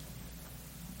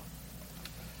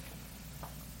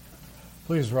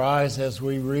Please rise as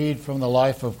we read from the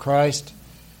life of Christ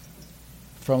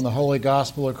from the Holy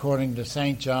Gospel according to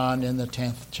St. John in the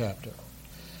 10th chapter.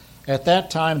 At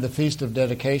that time, the Feast of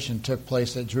Dedication took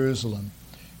place at Jerusalem.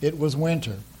 It was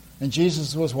winter, and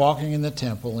Jesus was walking in the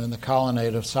temple in the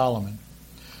colonnade of Solomon.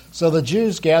 So the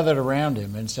Jews gathered around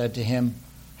him and said to him,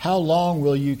 "How long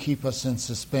will you keep us in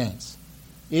suspense?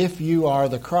 If you are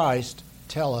the Christ,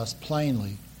 tell us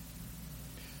plainly."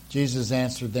 Jesus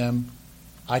answered them,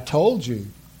 "I told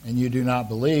you, and you do not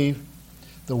believe.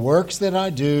 The works that I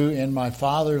do in my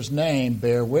Father's name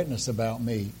bear witness about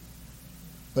me.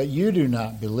 But you do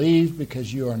not believe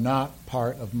because you are not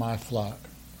part of my flock.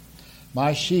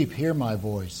 My sheep hear my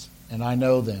voice, and I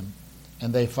know them,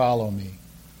 and they follow me.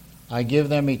 I give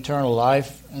them eternal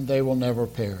life, and they will never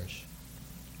perish.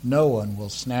 No one will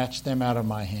snatch them out of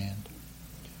my hand.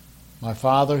 My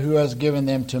Father who has given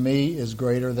them to me is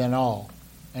greater than all,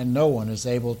 and no one is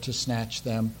able to snatch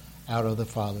them out of the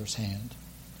Father's hand."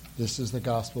 This is the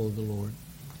gospel of the Lord.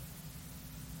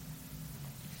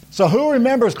 So who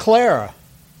remembers Clara?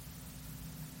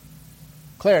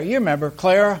 Clara, you remember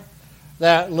Clara?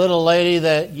 That little lady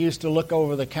that used to look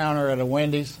over the counter at a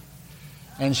Wendy's?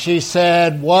 And she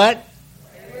said, what?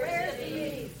 Where's the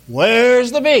beef?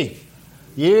 Where's the beef?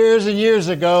 Years and years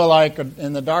ago, like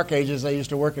in the dark ages, I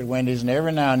used to work at Wendy's, and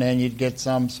every now and then you'd get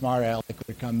some smart aleck who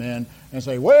would come in and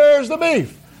say, "Where's the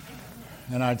beef?"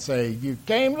 And I'd say, "You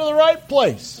came to the right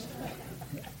place."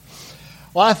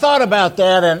 Well, I thought about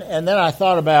that, and then I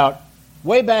thought about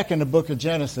way back in the book of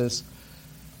Genesis.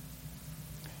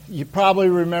 You probably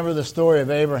remember the story of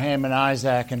Abraham and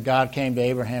Isaac, and God came to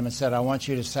Abraham and said, "I want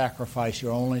you to sacrifice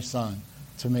your only son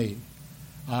to me,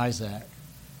 Isaac."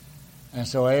 And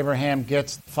so Abraham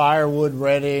gets firewood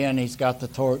ready, and he's got the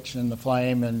torch and the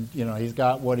flame, and he's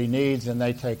got what he needs, and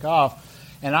they take off.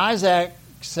 And Isaac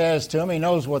says to him, he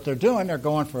knows what they're doing, they're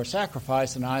going for a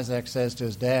sacrifice, and Isaac says to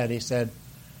his dad, he said,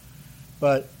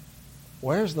 "But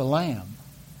where's the lamb?"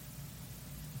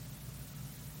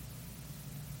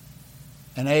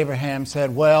 And Abraham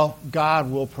said, "Well,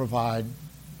 God will provide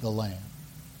the lamb."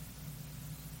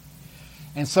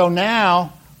 And so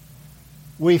now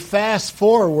we fast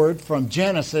forward from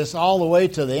Genesis all the way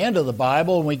to the end of the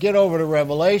Bible, and we get over to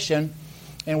Revelation,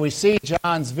 and we see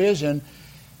John's vision.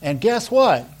 And guess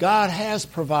what? God has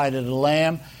provided a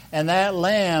lamb, and that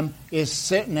lamb is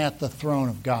sitting at the throne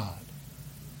of God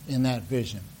in that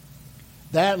vision.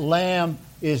 That lamb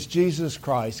is Jesus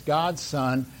Christ, God's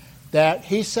Son, that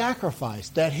He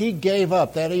sacrificed, that He gave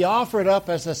up, that He offered up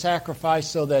as a sacrifice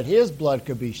so that His blood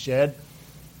could be shed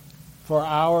for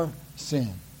our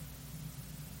sin.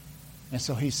 And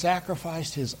so He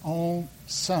sacrificed His own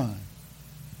Son.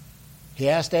 He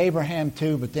asked Abraham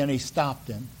to, but then He stopped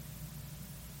him.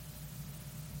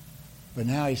 But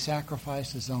now He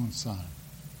sacrificed His own Son.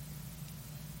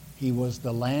 He was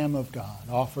the Lamb of God,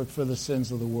 offered for the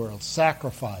sins of the world,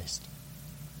 sacrificed,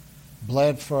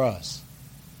 bled for us.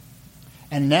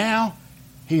 And now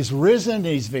He's risen,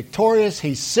 He's victorious,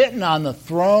 He's sitting on the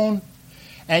throne.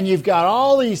 And you've got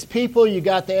all these people, you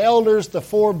got the elders, the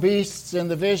four beasts in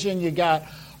the vision, you got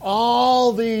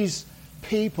all these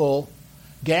people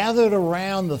gathered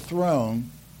around the throne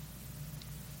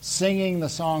singing the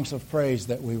songs of praise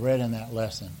that we read in that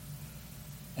lesson.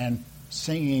 And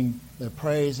singing the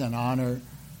praise and honor,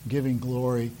 giving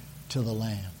glory to the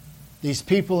Lamb. These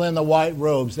people in the white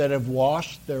robes that have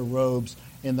washed their robes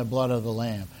in the blood of the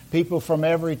Lamb. People from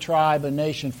every tribe and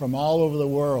nation from all over the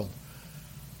world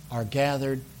are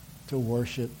gathered to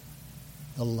worship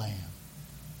the Lamb.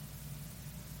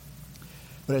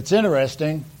 But it's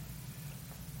interesting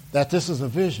that this is a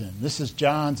vision. This is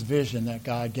John's vision that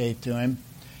God gave to him.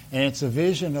 And it's a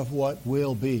vision of what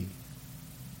will be,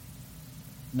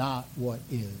 not what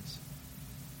is.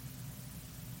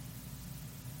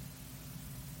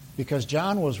 Because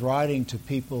John was writing to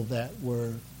people that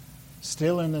were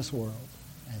still in this world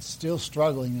and still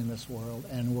struggling in this world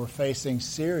and were facing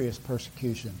serious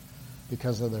persecution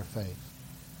because of their faith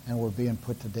and were being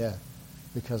put to death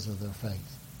because of their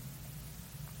faith.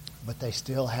 But they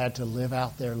still had to live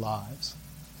out their lives.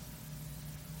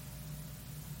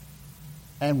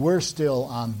 And we're still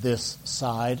on this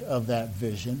side of that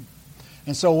vision.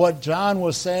 And so what John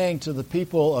was saying to the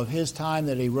people of his time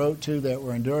that he wrote to that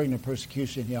were enduring the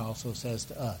persecution, he also says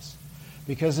to us.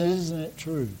 Because isn't it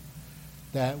true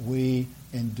that we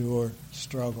endure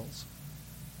struggles?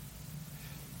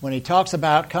 When he talks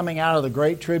about coming out of the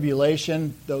great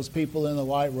tribulation, those people in the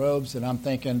white robes, and I'm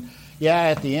thinking, yeah,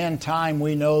 at the end time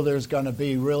we know there's going to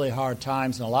be really hard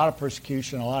times and a lot of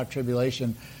persecution, a lot of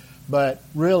tribulation. But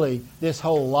really, this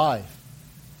whole life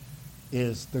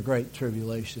is the great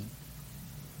tribulation.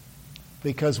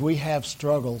 because we have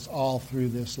struggles all through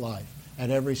this life. At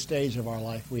every stage of our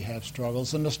life we have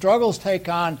struggles. And the struggles take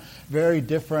on very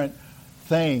different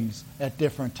things at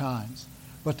different times.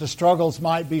 But the struggles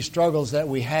might be struggles that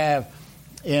we have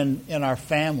in our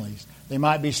families. They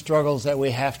might be struggles that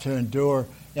we have to endure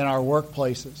in our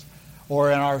workplaces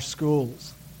or in our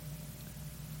schools.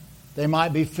 They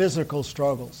might be physical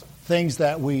struggles, things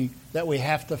that we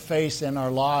have to face in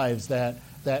our lives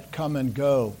that come and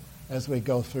go as we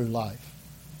go through life.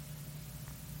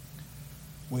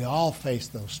 We all face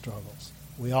those struggles.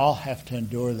 We all have to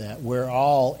endure that. We're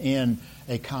all in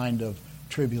a kind of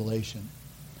tribulation.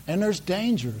 And there's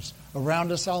dangers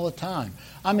around us all the time.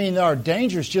 I mean, there are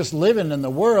dangers just living in the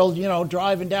world. You know,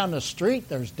 driving down the street,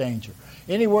 there's danger.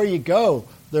 Anywhere you go,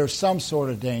 there's some sort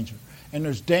of danger. And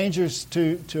there's dangers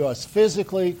to us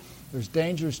physically. There's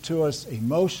dangers to us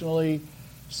emotionally,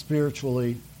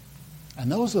 spiritually.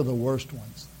 And those are the worst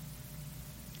ones.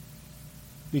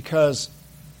 Because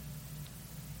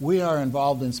we are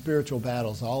involved in spiritual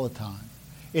battles all the time.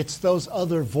 It's those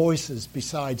other voices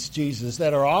besides Jesus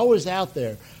that are always out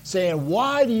there saying,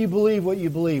 why do you believe what you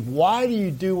believe? Why do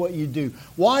you do what you do?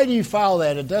 Why do you follow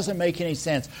that? It doesn't make any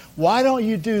sense. Why don't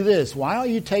you do this? Why don't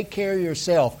you take care of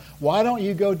yourself? Why don't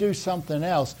you go do something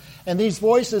else? And these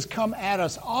voices come at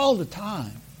us all the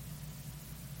time.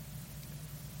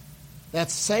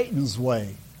 That's Satan's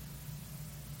way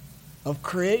of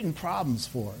creating problems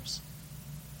for us,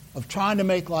 of trying to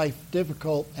make life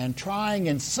difficult and trying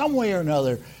in some way or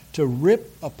another to rip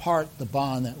apart the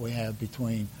bond that we have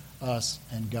between us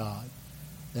and God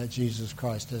that Jesus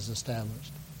Christ has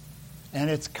established. And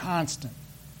it's constant.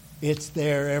 It's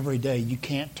there every day. You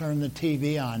can't turn the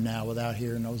TV on now without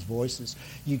hearing those voices.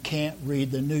 You can't read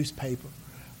the newspaper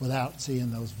without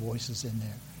seeing those voices in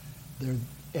there.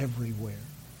 They're everywhere.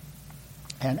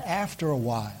 And after a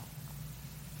while,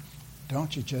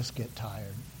 don't you just get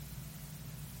tired?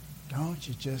 Don't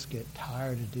you just get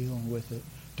tired of dealing with it?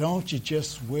 Don't you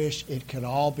just wish it could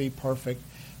all be perfect,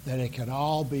 that it could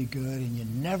all be good, and you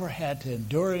never had to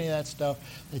endure any of that stuff,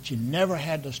 that you never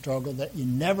had to struggle, that you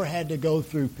never had to go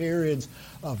through periods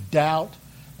of doubt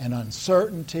and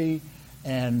uncertainty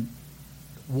and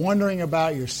wondering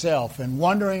about yourself and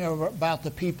wondering about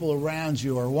the people around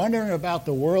you or wondering about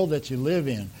the world that you live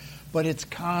in. But it's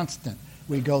constant.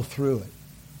 We go through it.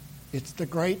 It's the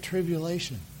great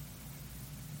tribulation.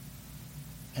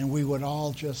 And we would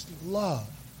all just love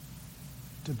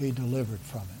to be delivered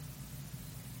from it.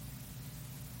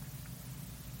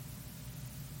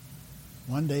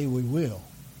 One day we will.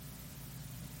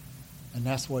 And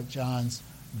that's what John's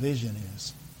vision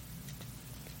is.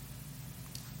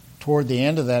 Toward the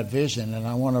end of that vision, and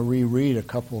I want to reread a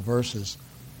couple of verses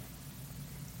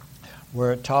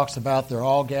where it talks about they're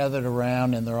all gathered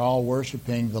around and they're all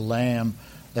worshiping the Lamb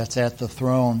that's at the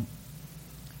throne.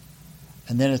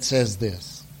 And then it says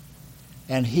this,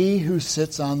 and he who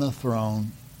sits on the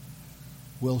throne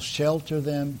will shelter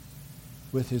them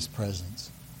with his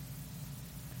presence.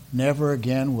 Never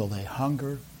again will they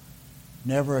hunger.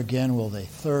 Never again will they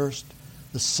thirst.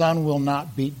 The sun will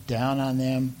not beat down on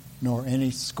them, nor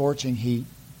any scorching heat.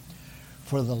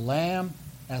 For the Lamb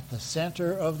at the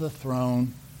center of the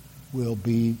throne will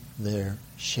be their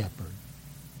shepherd.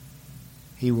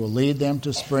 He will lead them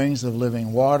to springs of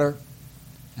living water,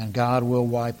 and God will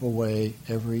wipe away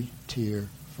every tear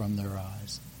from their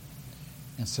eyes.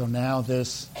 And so now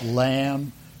this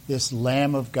Lamb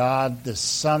of God, this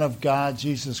Son of God,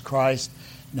 Jesus Christ,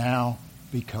 now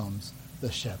becomes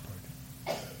the shepherd.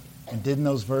 And didn't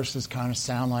those verses kind of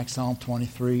sound like Psalm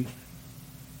 23?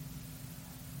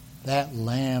 That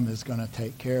Lamb is going to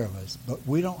take care of us. But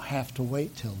we don't have to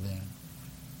wait till then.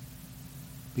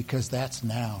 Because that's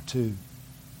now too.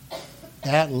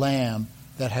 That Lamb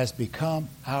that has become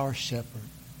our shepherd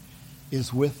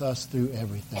is with us through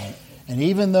everything. And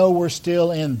even though we're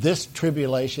still in this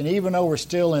tribulation, even though we're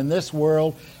still in this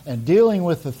world and dealing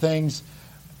with the things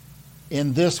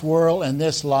in this world and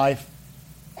this life,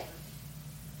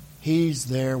 He's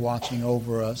there watching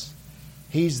over us.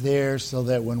 He's there so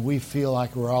that when we feel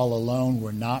like we're all alone,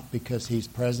 we're not, because He's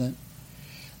present.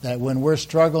 That when we're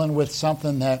struggling with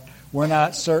something that we're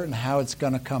not certain how it's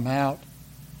going to come out,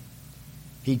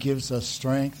 He gives us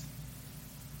strength.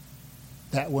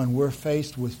 That when we're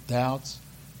faced with doubts,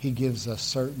 He gives us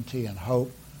certainty and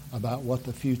hope about what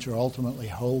the future ultimately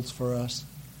holds for us.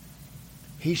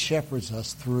 He shepherds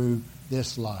us through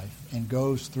this life and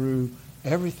goes through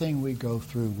everything we go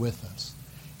through with us.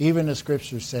 Even the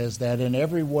Scripture says that in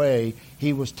every way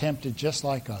He was tempted just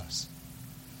like us.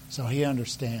 So He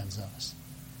understands us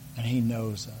and He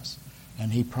knows us.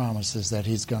 And He promises that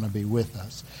He's going to be with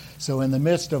us. So in the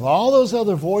midst of all those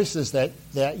other voices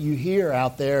that you hear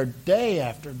out there day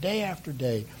after day after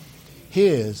day,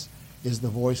 His is the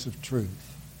voice of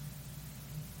truth.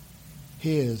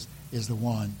 His is the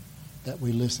one that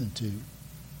we listen to.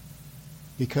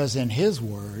 Because in His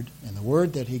Word, in the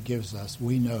Word that He gives us,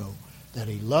 we know that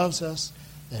He loves us,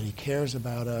 that He cares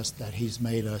about us, that He's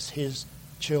made us His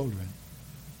children.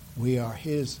 We are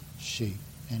His sheep,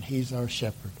 and He's our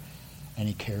shepherd, and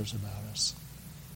He cares about us.